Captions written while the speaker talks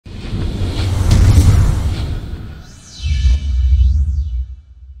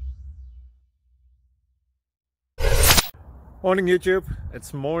Morning YouTube,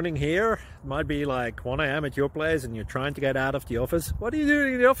 it's morning here. It might be like 1 a.m. at your place and you're trying to get out of the office. What are you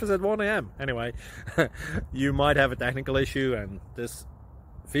doing in the office at 1 a.m? Anyway, you might have a technical issue and this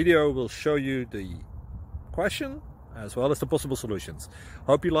video will show you the question as well as the possible solutions.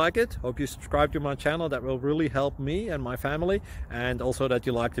 Hope you like it, hope you subscribe to my channel. That will really help me and my family, and also that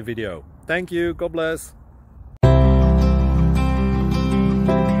you like the video. Thank you, God bless.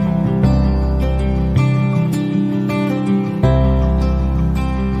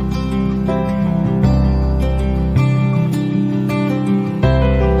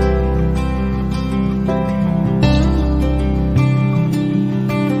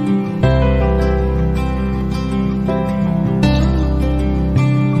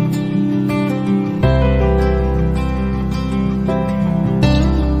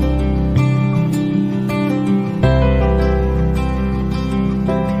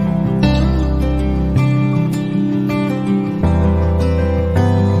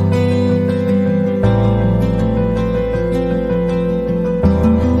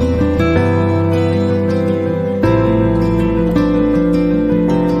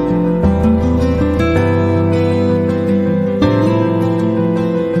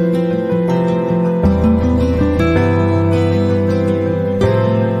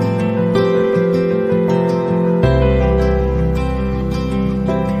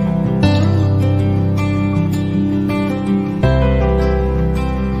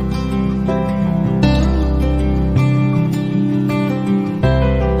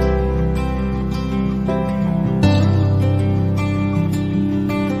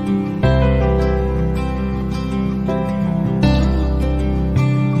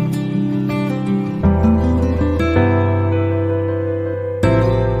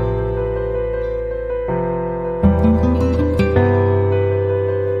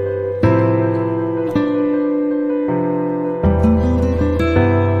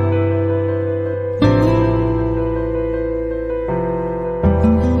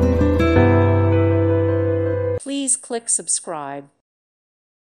 Please click subscribe.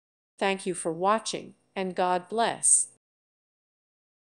 Thank you for watching, and God bless.